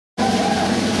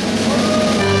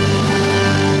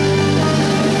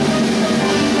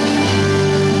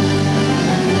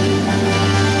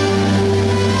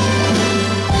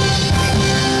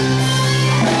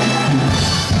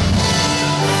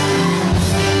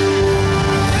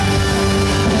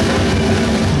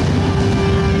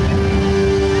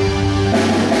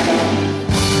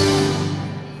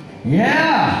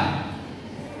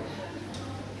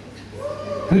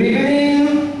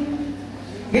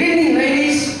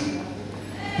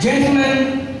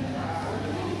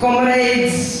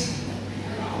comrades,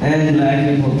 and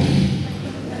black people.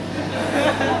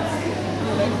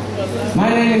 My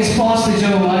name is Pastor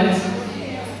Joh White,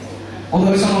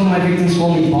 although some of my victims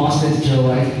call me Pastor Joh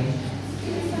White.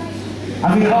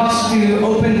 I've been asked to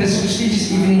open this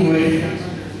prestigious evening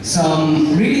with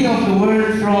some reading of the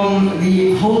word from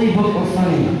the Holy Book of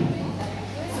Funny.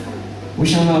 We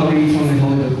shall now read from the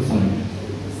Holy Book of Funny.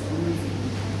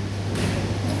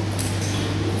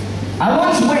 I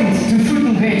once went to Fruit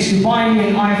and Veg to buy me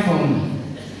an iPhone,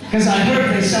 because I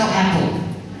heard they sell Apple.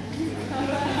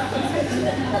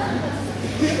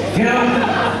 You know,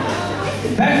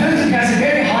 Van Fruit has a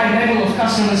very high level of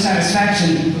customer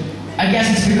satisfaction. I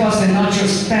guess it's because they're not your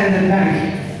standard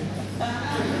bank.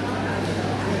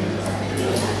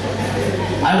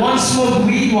 I once smoked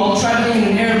weed while traveling in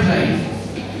an airplane.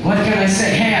 What can I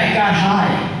say? Hey, I got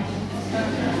high.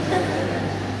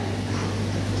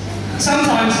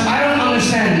 Sometimes I don't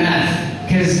understand math,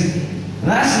 because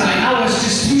last night I was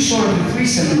just too short of a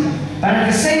threesome, but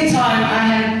at the same time I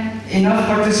had enough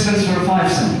participants for a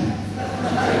fivesome.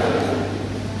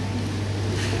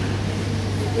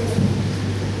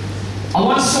 I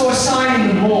once saw a sign in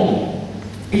the mall.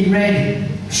 It read,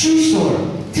 shoe store,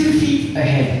 2 feet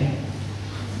ahead.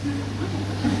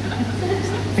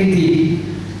 Think deep.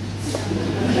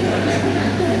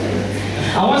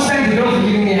 I once thanked the girl for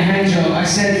giving me a hand job. I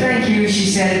said, thank you. She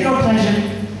said, your pleasure.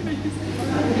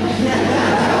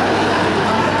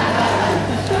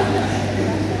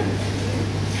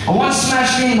 I once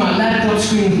smashed in my laptop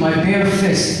screen with my bare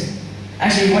fist.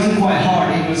 Actually, it wasn't quite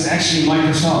hard. It was actually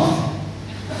Microsoft.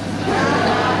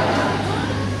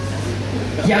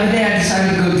 The other day I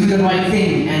decided to go do the right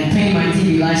thing and pay my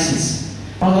TV license.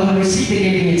 But on the receipt they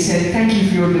gave me, it said, thank you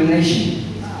for your donation.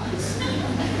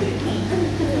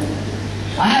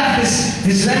 I have this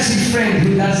dyslexic friend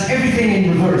who does everything in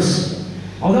reverse.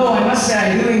 Although I must say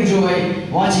I do enjoy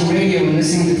watching radio and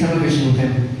listening to television with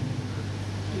him.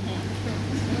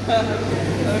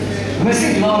 I'm going to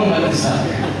think long about this stuff.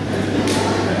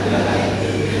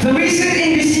 The recent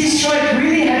NBC strike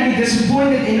really had me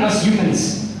disappointed in us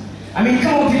humans. I mean,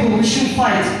 come on people, we shouldn't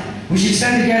fight. We should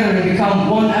stand together and become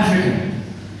one Africa.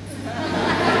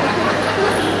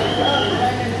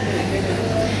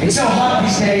 It's so hot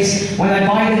these days, when I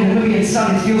buy the Namibian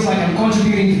sun, it feels like I'm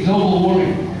contributing to global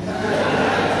warming.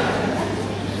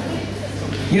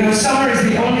 You know, summer is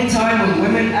the only time when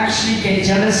women actually get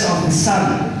jealous of the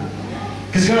sun.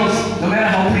 Because girls, no matter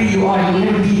how pretty you are, you'll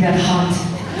never be that hot.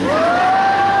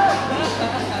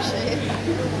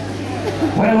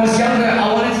 When I was younger,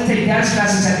 I wanted to take dance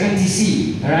classes at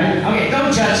MTC, alright? Okay,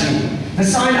 don't judge me. The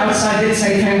sign outside did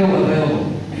say tango available.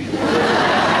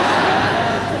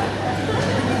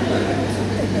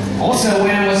 Also,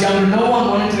 when I was younger, no one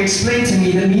wanted to explain to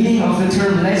me the meaning of the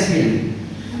term lesbian.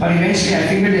 But eventually I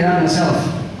figured it out myself.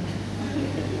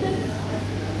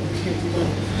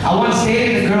 I once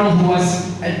dated a girl who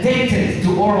was addicted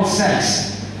to oral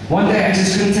sex. One day I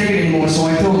just couldn't take it anymore, so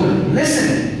I told her,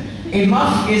 listen,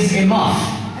 enough is enough.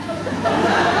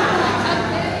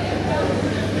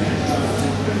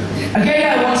 A gay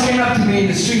guy once came up to me in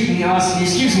the street and he asked me,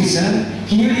 excuse me sir,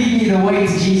 can you lead me the way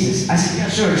to Jesus? I said, yeah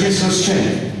sure, just go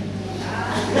straight.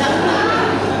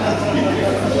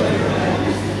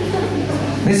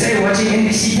 They say watching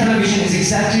NBC television is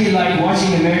exactly like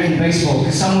watching American baseball,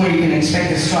 because somewhere you can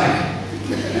expect a strike.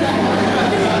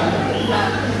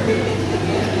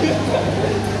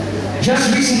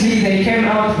 Just recently they came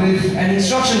out with an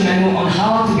instruction manual on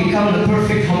how to become the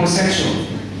perfect homosexual.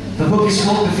 The book is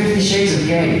called The 50 Shades of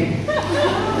Gay.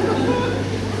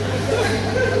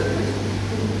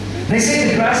 They say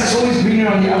the grass is always greener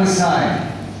on the other side.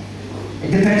 It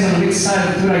depends on which side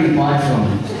of the Tura you buy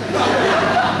from.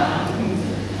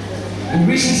 In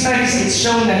recent studies, it's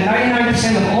shown that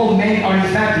 99% of all men are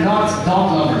in fact not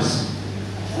dog lovers.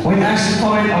 When asked to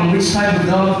comment on which type of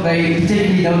dog they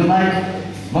particularly don't like,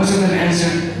 most of them answer,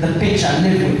 the bitch I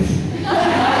live with.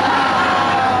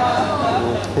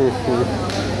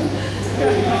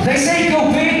 They say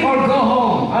go big or go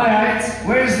home. Alright,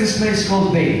 where is this place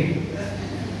called Big?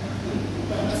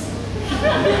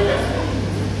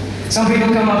 Some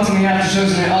people come up to me after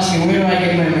shows and they ask me where do I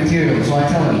get my material, so I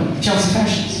tell them, Chelsea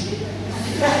Fashions.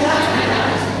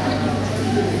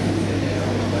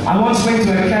 I once went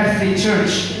to a Catholic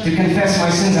church to confess my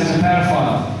sins as a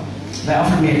pedophile. They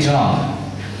offered me a job.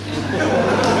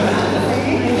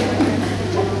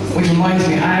 Which reminds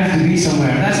me, I have to be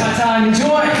somewhere. That's my time.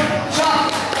 Enjoy!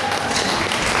 Shop!